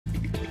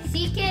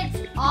kids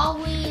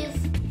always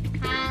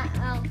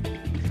have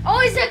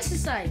always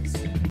exercise.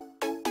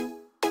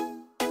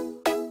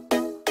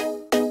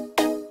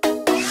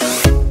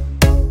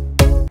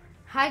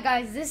 Hi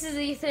guys, this is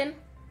Ethan.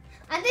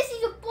 And this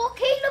is your boy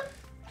Caleb.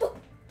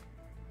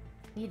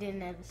 You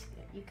didn't ever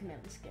scare. You can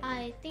never scare.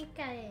 I think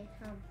I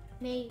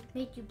made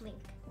you blink.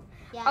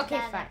 Yeah. Okay,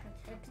 fine.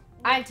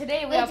 And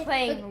today we are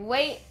playing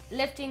Weight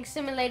Lifting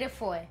Simulator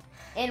 4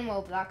 in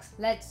Roblox.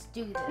 Let's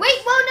do this.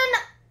 Wait, whoa, no.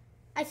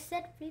 I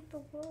said read the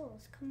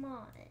rules. Come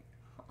on.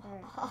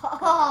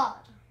 Oh,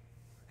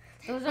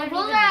 those The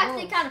rules are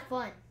actually kind of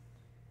fun.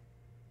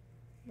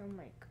 Oh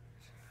my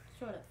gosh.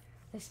 Sort of.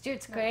 This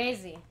dude's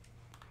crazy.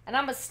 And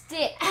I'm a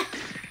stick.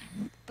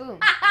 Boom.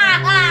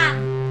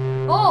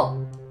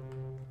 Oh!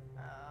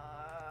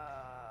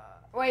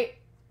 Wait.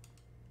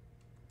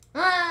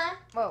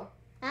 Whoa.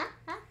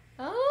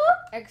 Oh!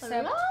 Except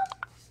Hello?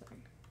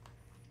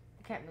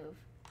 I can't move.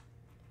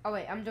 Oh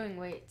wait, I'm doing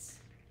weights.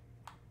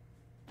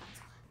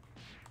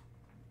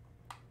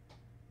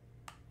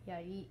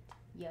 Yeah, eat.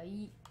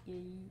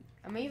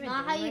 Am I even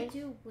Not doing how you weights?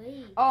 do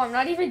weights. Oh, I'm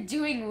not even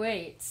doing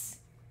weights.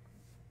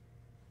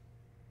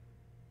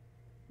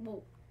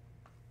 Whoa.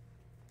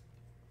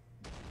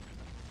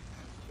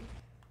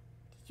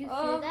 Did you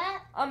hear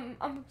that? I'm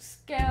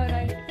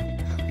scared.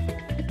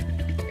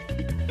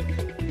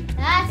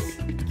 That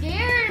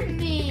scared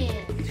me.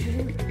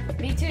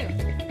 Me too.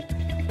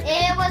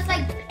 It was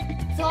like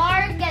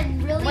dark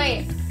and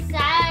really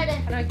sad.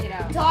 How do I get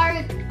out?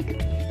 Dark,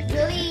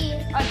 really.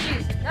 Oh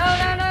jeez. No.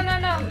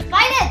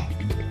 Fight it!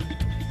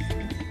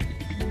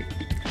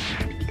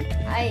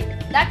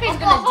 That guy's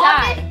gonna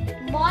die.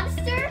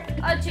 Monster?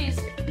 Oh jeez.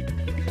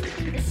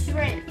 A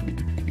shrimp.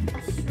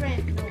 A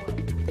shrimp.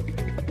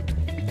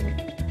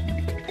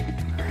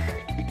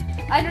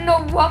 I don't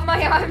know what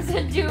my arms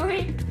are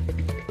doing.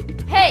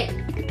 Hey!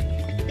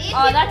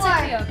 Oh, that's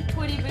actually a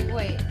pretty big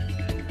weight.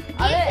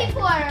 These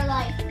people are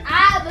like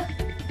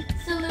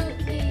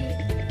absolutely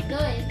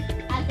good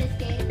at this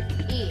game.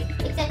 E.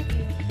 Except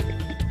you.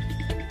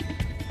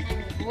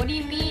 What do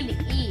you mean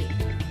E?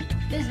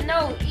 There's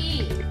no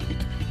E.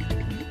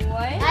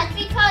 What? That's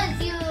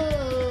because you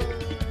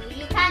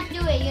can't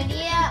do it. You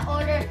need to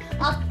order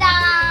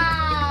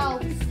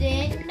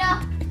 1,000.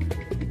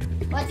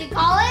 What do you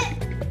call it?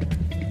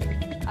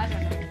 I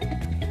don't know.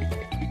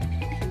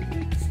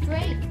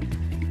 Straight.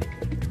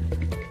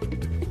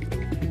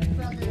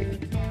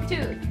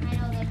 Dude. I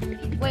know that's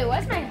pretty. Wait,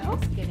 why's my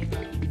health getting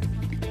low?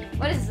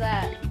 What is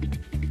that?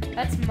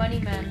 That's money,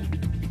 man.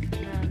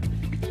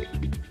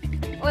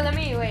 Oh, let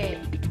me wait.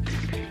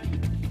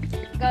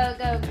 Go.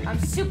 I'm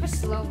super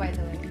slow, by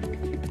the way.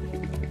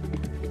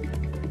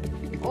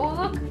 Oh,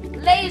 look.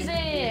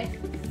 Lazy.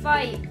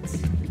 Fight.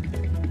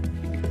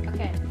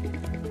 Okay.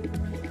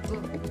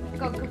 Ooh.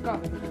 Go.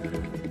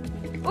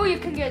 Oh, you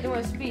can get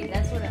more speed.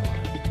 That's what I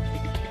want.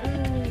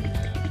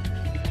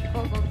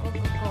 Go.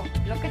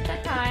 Look at the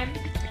time.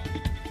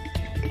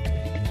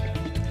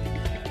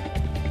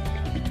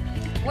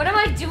 What am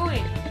I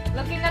doing?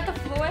 Looking at the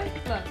floor?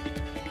 Look.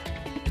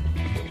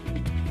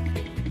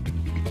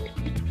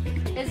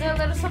 Is there a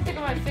little something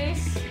on my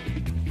face?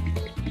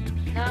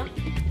 No?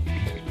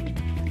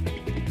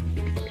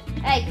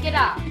 Hey, get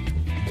out.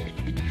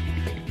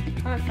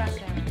 I'm a fast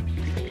hammer.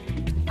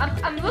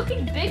 I'm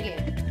looking bigger.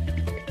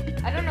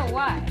 I don't know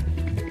why.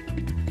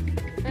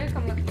 I think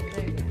I'm looking bigger.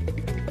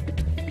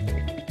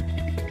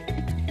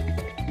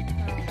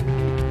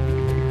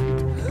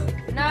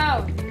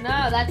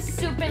 No, that's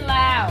super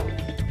loud.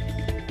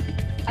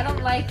 I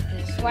don't like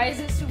this. Why is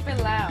it super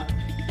loud?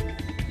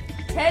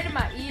 Tear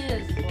my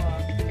ears, bro.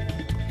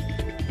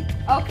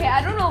 Okay,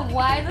 I don't know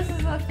why this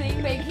is a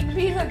thing making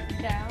me look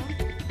down.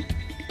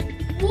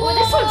 Whoa! Oh,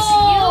 this looks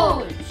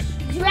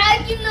huge.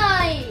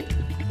 Dragonite!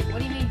 What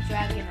do you mean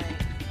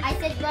Dragonite? I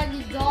said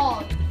Dragon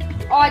Dog.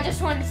 Oh, I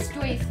just went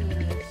straight through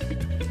this.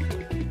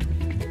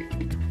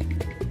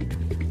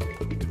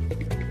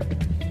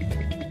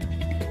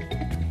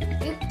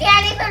 You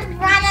can't even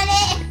run on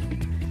it!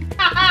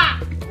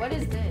 Haha! What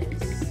is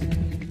this?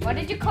 Why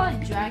did you call it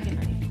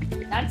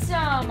Dragonite? That's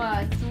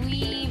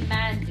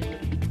 3-man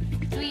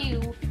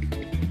dude.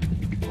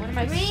 What am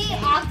I saying? 3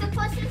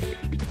 octopuses?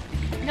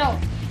 No.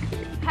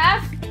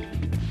 Half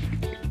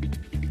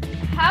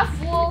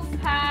wolf,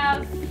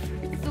 half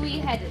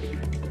 3-headed.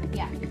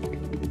 Yeah.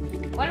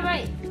 What am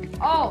I?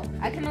 Oh,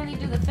 I can only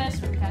do the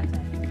first one, can't I?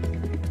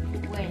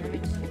 Wait, let me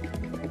just.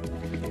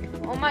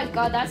 Oh my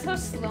god, that's how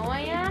slow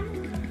I am?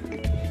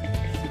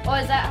 Or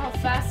is that how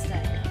fast I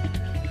am?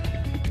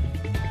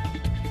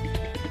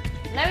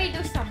 Let me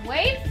do some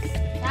weights.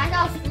 That's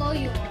how slow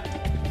you are.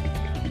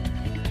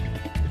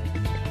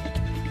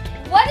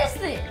 What is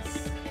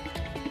this?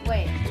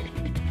 Wait.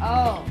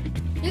 Oh.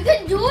 You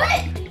can do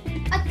it?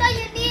 I thought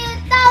you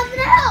needed 1,000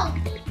 health.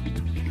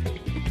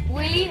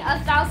 Wait,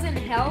 1,000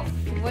 health?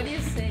 What do you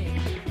say?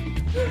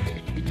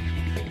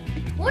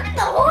 What in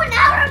the whole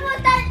hour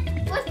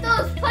was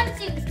those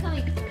punchings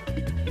coming from?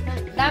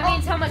 That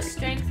means how much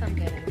strength I'm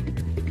getting.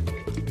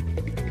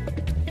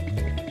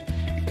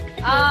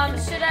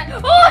 Should I?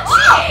 Oh,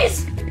 jeez!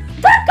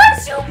 That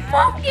guy's huge!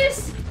 Among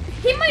Us!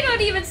 He might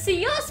not even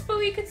see us, but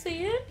we can see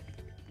him.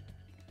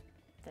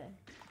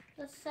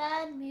 The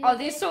sad music. Oh,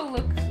 these all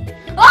look...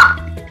 Ah!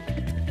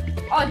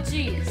 Oh,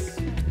 jeez.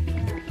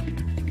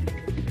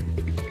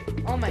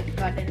 Oh my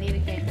god, I need to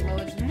get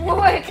loads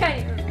more. I can't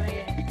even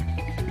wait.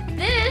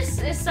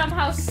 This is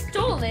somehow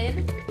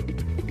stolen.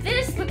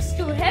 This looks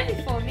too heavy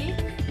for me.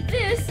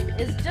 This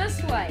is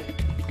just right.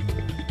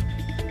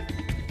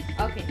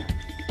 Okay,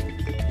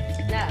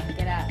 now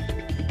get out.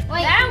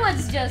 Wait. That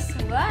one's just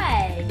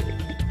right.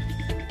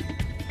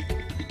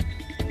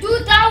 Do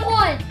that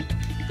one.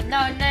 No,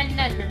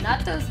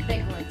 not those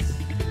big ones.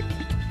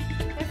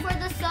 They're for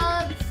the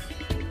subs.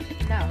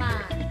 No. Come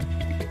on.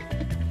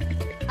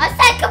 I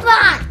said come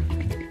on.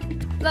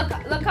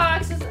 Look how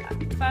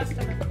fast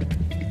I'm.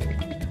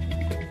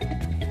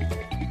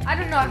 I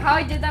don't know how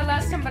I did that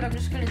last time, but I'm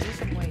just gonna do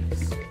some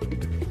weights.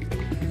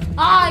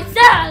 I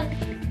said,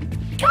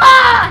 come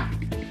on.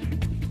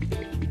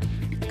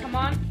 Come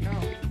on? No.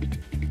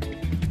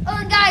 Oh,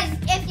 and guys,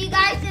 if you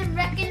guys didn't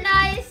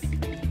recognize,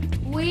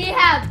 we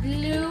have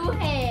blue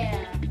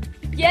hair.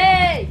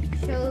 Yay!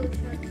 Show.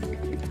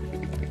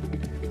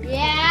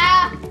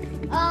 Yeah.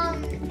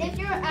 If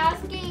you're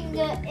asking,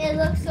 it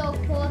looks so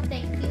cool.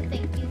 Thank you.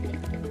 Thank you.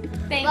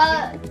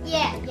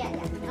 Yeah.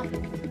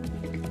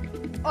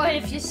 Or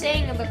if you're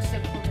saying it looks so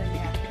cool, then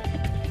yeah.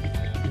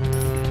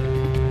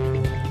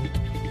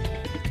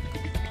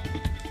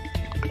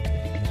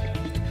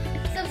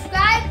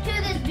 Subscribe to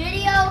this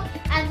video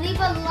and leave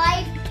a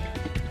like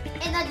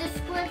in the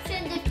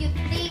description if you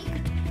think.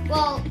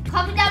 Well,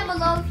 comment down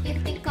below if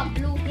you think a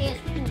blue hair is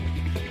cool.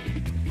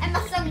 And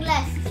my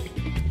sunglasses.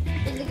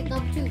 And look at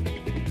them too.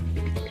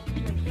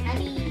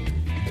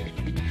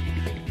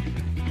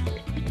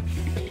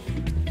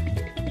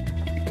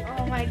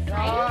 Oh my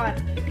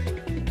god.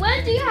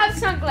 When do you have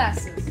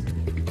sunglasses?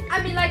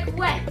 I mean, like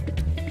when?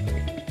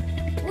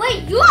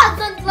 Wait, you have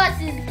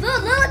sunglasses.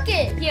 Look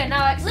it. Here,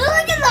 now exercise.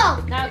 Look at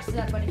them. Now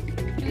exercise, buddy.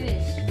 Do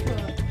this.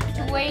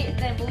 To weight,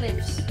 then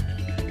lifts.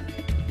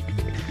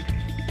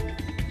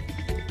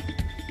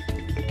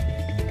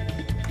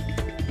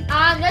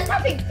 Let's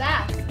tapping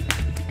fast.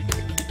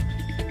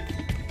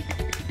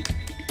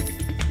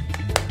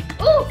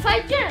 Ooh,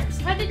 5 gems.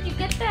 How did you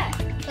get that?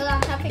 Because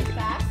I'm tapping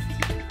fast.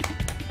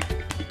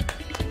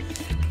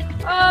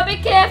 Oh, be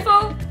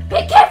careful.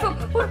 Be careful.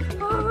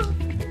 Oh.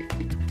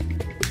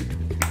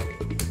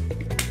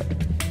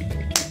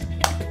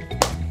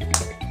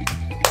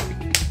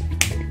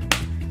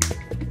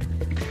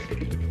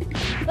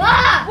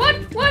 Ah! What?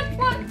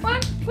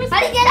 How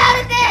do you get out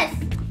of this?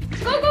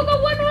 Go.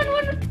 One.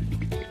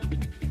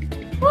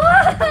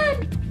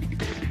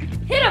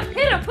 Hit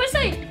him.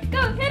 Pussy. Go,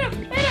 hit him.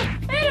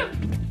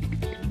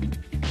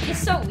 You're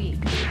so weak.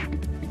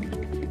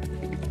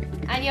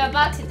 And you're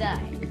about to die.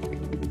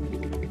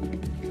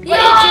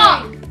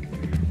 Yeah!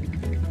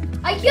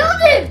 I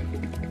killed him!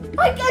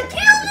 I killed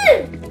him!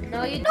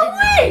 No, you didn't. No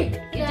way!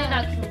 You did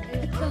not kill him.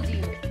 He killed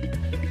you.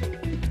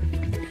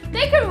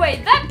 They can weigh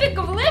that big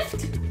of a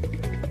lift.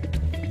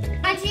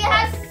 And she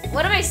has...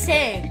 What am I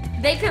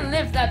saying? They can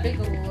lift that big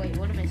of a weight.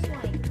 What am I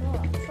saying? Oh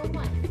my god, so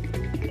much.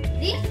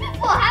 These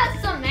people have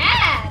some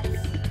abs.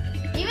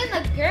 Even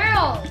the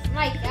girls.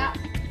 My god.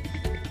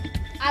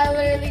 I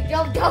literally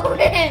jumped over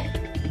it.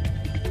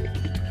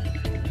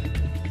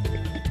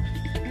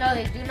 No,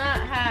 they do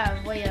not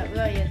have what you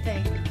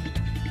think.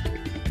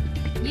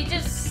 You Maybe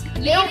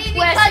don't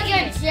because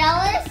you're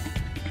jealous?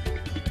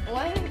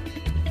 What?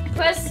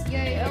 Press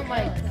You're oh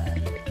my jealous.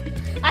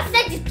 god. I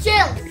said you're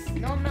jealous.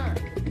 No, I'm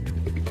not.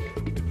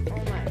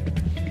 Oh my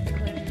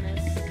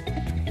goodness.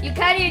 You're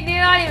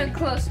not even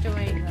close to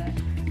weighing that.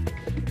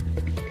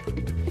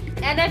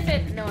 And if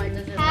it no, it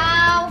doesn't.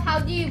 How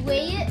do you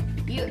weigh it?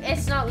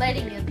 It's not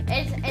letting you.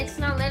 It's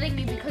not letting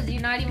you because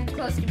you're not even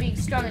close to being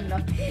strong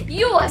enough.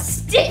 You a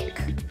stick.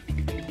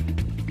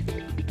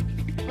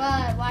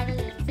 But why does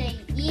it say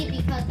E?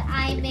 Because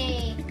I'm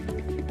a...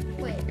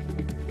 Wait.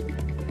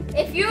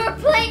 If you were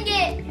playing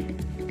it...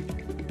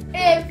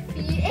 If...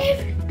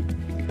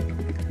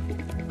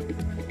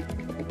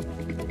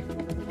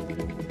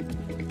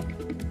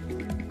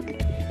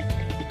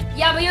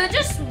 Yeah, but you're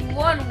just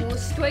one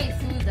straight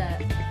through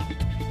that.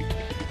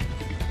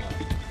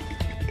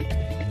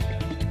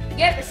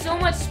 Get so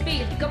much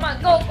speed. Come on,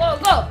 go.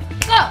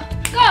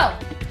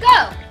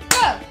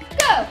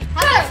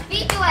 How much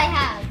speed do I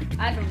have?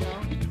 I don't know.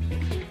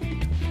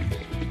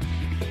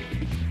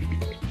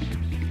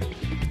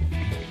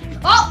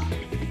 Oh!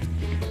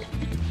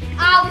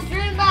 I was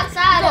dreaming about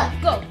Sada.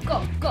 Go.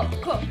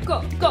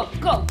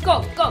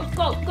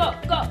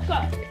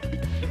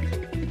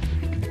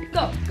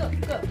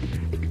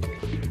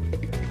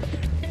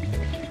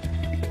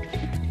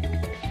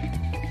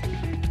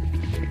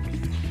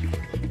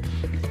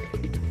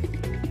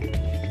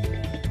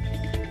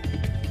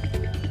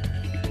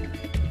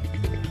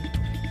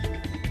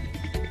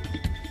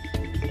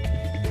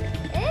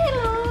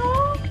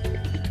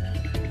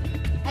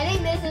 I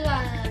think this is what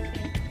I'm asking.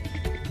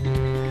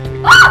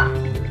 Ah!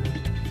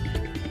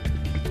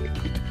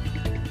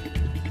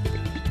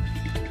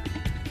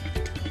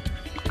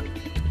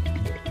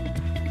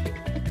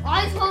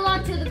 always hold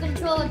on to the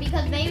controller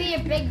because maybe your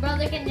big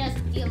brother can just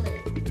steal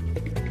it.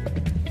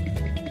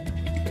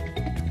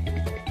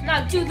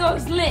 Now do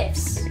those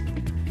lifts.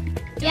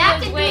 Yeah, I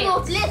can do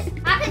those lifts.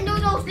 I can do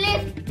those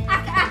lifts.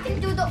 I can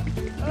do those.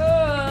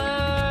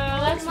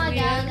 That's oh my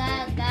weird.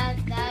 god,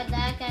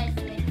 that guy's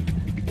big.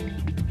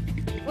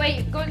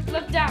 Wait, go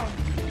look down.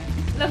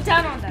 Look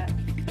down on that.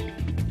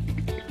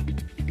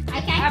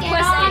 I can't get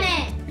press on A.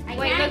 it.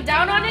 Wait, look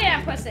down on it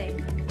and press A.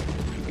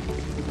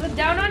 Look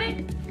down on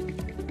it.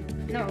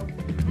 No,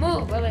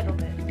 move a little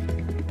bit.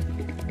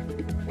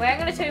 Wait, I'm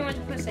gonna tell you when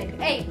to press A.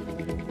 A.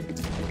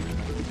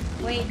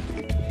 Wait.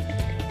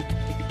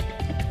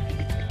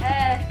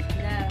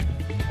 No.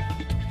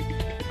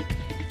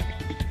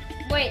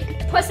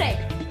 Wait, press A.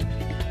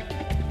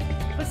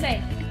 Press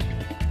A.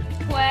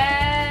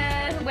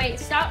 Wait,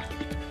 stop.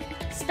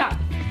 Stop.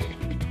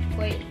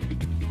 Wait.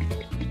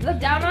 Look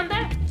down on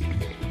that.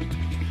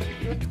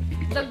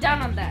 Look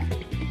down on that.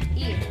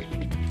 E.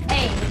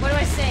 A. What am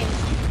I saying?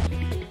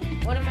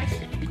 What am I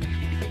saying?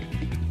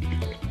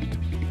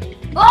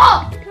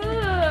 Oh!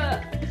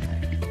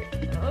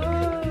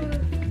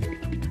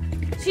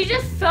 She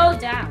just fell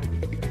down.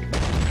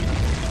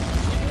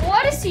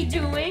 What is he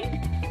doing?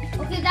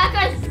 Okay, that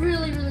guy's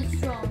really, really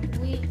strong.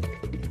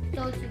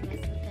 Don't you mess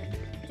with him.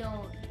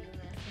 Don't you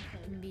mess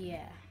with him.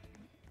 Yeah.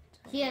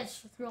 He has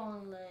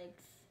strong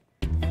legs.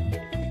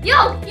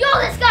 Yo,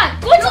 this guy!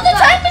 Go to the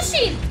time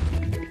machine!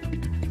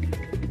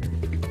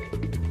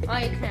 Oh,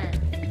 you can.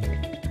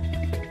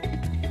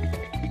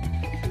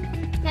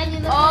 Can you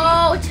look?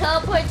 Oh,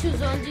 teleport to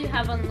zones you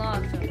have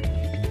unlocked.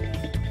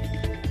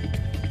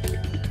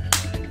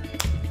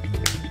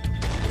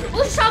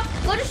 Oh, shop!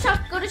 Go to shop!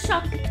 Go to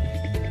shop!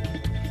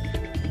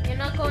 You're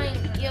not going.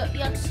 You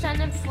have to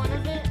stand in front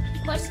of it.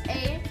 Press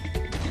A.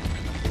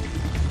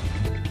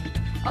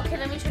 Okay,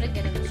 let me try to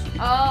get in the shop.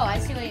 Oh, I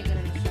see where you're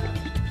getting in the shop.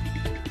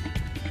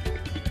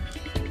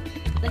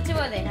 Let's see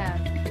what they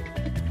have.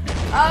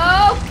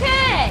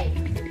 Okay!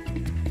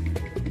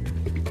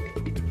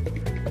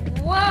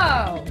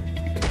 Whoa!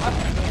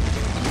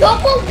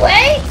 Double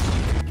weight?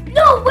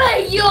 No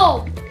way,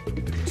 yo!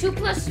 2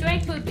 plus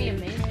strength would be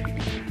amazing.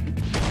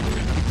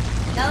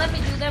 Now let me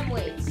do them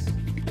weights.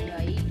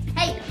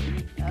 Hey!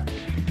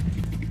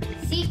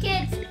 See,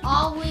 kids,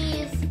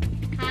 always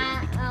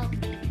have...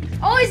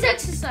 Always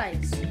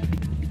exercise.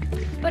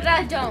 But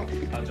I don't.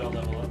 How'd y'all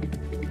level up?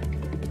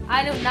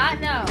 I do not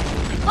know.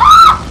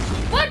 Ah!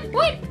 What?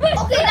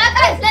 Okay, that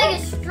guy's leg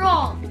is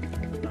strong.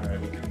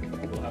 Alright,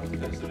 we'll have to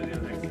finish the video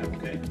next time,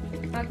 okay?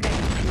 Okay.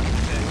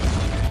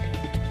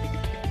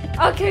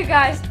 Okay,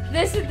 guys.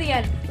 This is the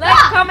end. Like,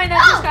 comment,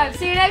 and subscribe.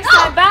 See you next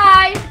time.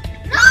 Bye.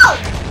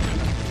 No!